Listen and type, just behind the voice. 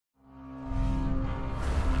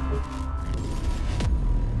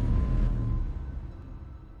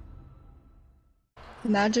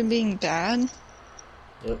Imagine being bad.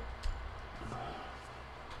 Yep.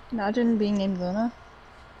 Imagine being named Luna.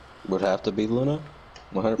 Would have to be Luna,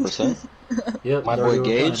 100%. Yep. My They're boy already were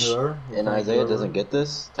playing Gage whoever. We're and playing Isaiah whoever. doesn't get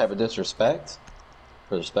this type of disrespect.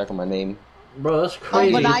 For respect on my name. Bro, that's Oh,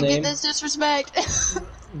 crazy. but I name? get this disrespect.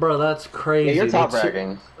 Bro, that's crazy. Yeah, you're top the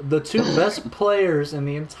bragging. The two best players in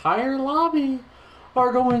the entire lobby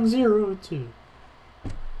are going 0-2.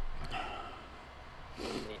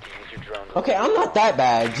 Okay, I'm not that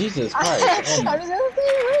bad. Jesus Christ. I was gonna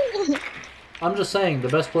say, right? I'm just saying, the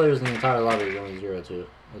best players in the entire lobby are going 0-2.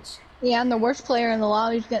 It's... Yeah, and the worst player in the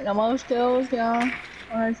lobby's getting the most kills, yeah.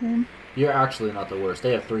 On our team. You're actually not the worst.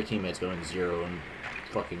 They have 3 teammates going 0 and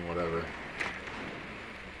fucking whatever.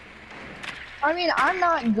 I mean, I'm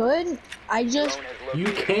not good. I just You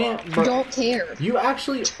can't... don't care. You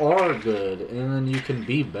actually are good, and then you can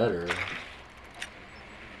be better.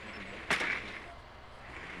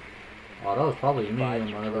 Oh, that was probably me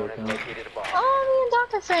and my other account. Oh, me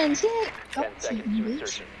and Dr. Friends. He ain't... Don't shoot me,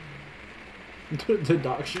 bitch. Did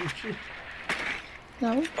Doc shoot you?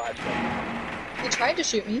 No. He tried to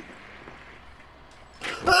shoot me.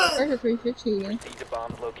 There's a 360.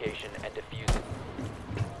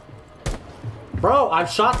 Bro, I've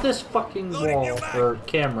shot this fucking wall or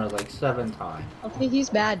camera like 7 times. Okay, he's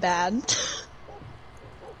bad.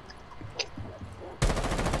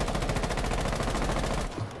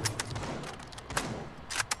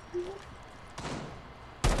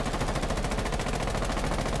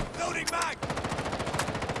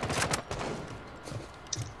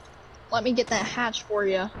 Let me get that hatch for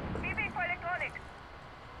you.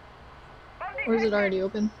 Or is it already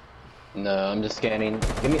open? No, I'm just scanning.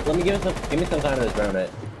 Give me some time to drone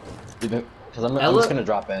it. Because I'm just gonna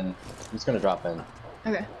drop in. I'm just gonna drop in.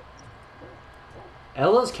 Okay.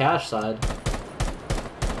 Ella's cash side.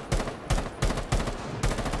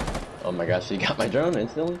 Oh my gosh, you got my drone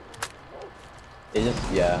instantly? It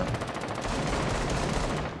just, yeah.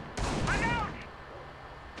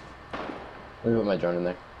 Let me put my drone in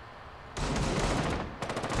there.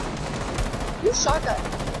 You shotgun.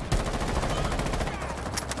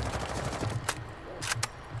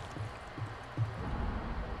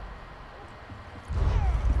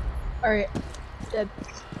 Alright. Dead.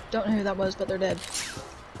 Don't know who that was, but they're dead.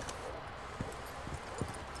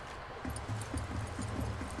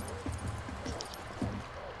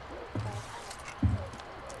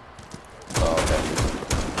 Oh, okay.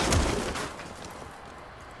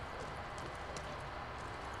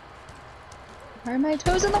 Why are my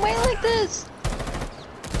toes in the way like this?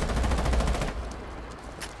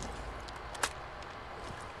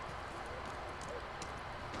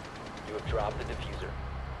 You have dropped the diffuser.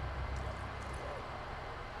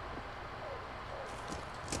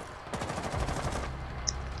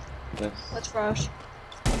 Yes. Let's rush.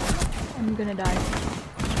 I'm gonna die.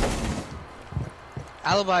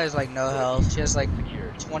 Alibi is like no health. She has like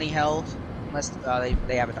 20 health. Unless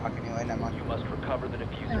they have a dock anyway. Never mind. You must recover the I don't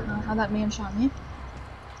diffuser. know how that man shot me.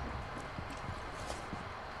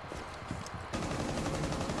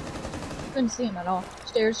 Couldn't see him at all.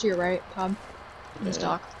 Stairs to your right, Cobb. In his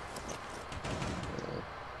dock.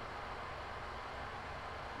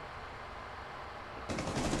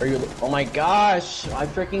 Are you? Oh my gosh! I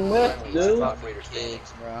freaking whipped, dude. Operator standing.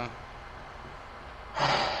 Gigs, bro.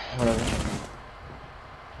 Whatever.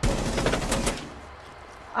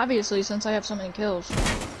 Obviously, since I have so many kills.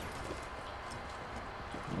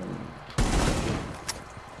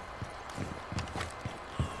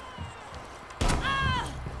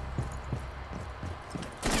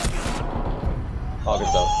 Oh, good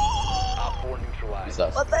stuff. Op 4 Good neutralized.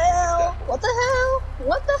 stuff. What the hell? What the hell?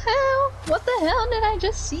 What the hell? What the hell did I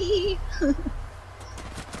just see? Good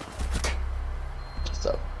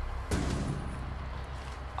stuff.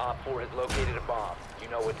 Op 4 has located a bomb. You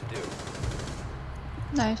know what to do.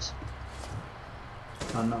 Nice.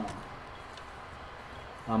 I know.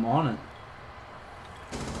 I'm on it.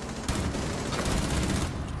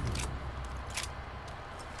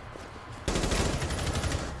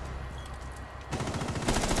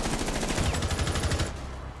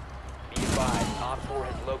 Be advised, Op 4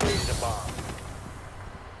 has located a bomb.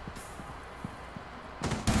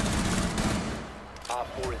 Op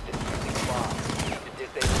 4 is defusing the bomb. To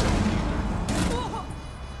disable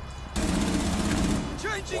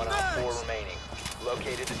the One Op 4 remaining.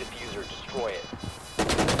 Located the diffuser. Destroy it.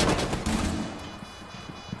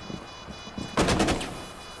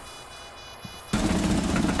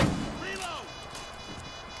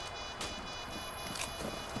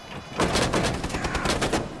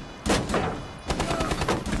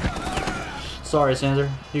 Sorry, Sander.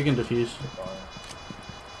 You can defuse.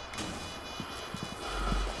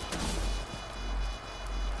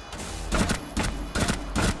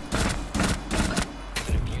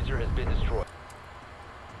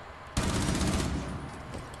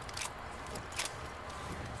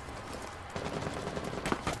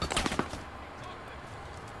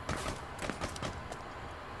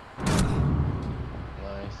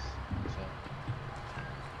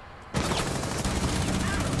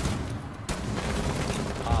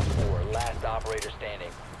 operator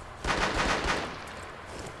standing.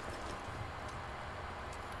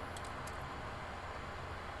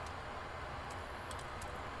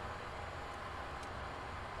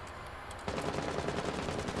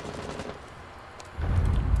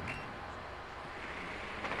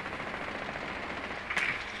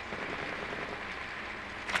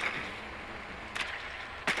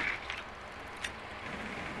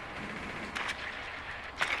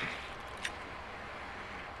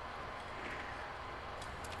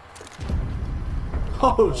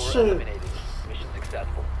 Oh Four shit! eliminated. Mission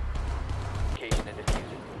successful. Location and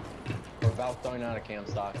diffuser. We're about throwing out a cam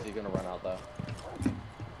stock, so you're gonna run out though.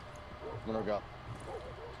 I'm gonna go.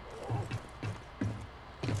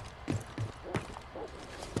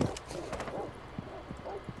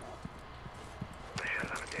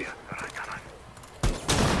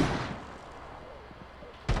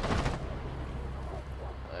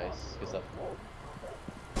 Nice, good stuff.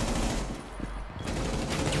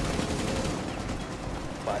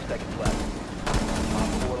 5 seconds left. Op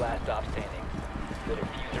 4 last stop standing. The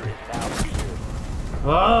diffuser is now secured.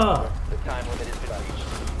 Ah! The time limit has been reached.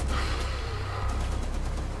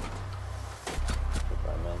 Good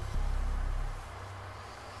try, man.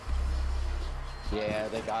 Yeah,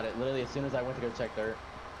 they got it. Literally, as soon as I went to go check dirt.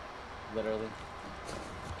 Literally.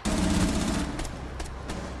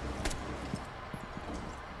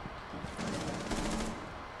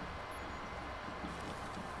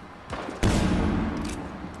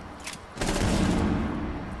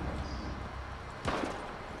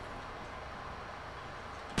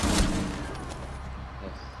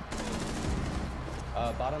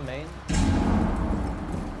 Bottom main.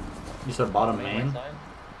 You said bottom main? Right side.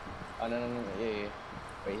 Oh no, yeah.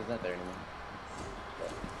 Wait, he's not there anymore.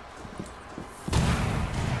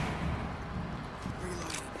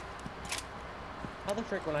 How the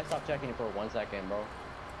frick when I stopped checking for 1 second, bro?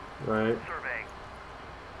 Right.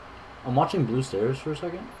 I'm watching blue stairs for a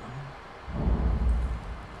second.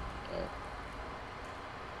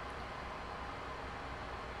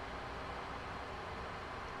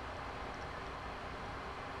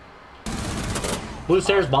 Blue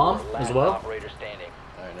stairs bomb as Last well. operator standing.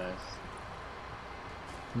 Alright, nice.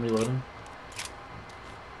 I'm reloading.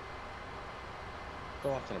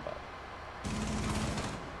 Go watch in about.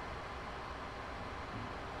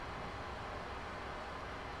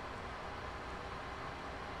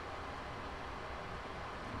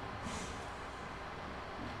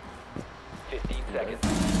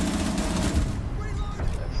 Seconds.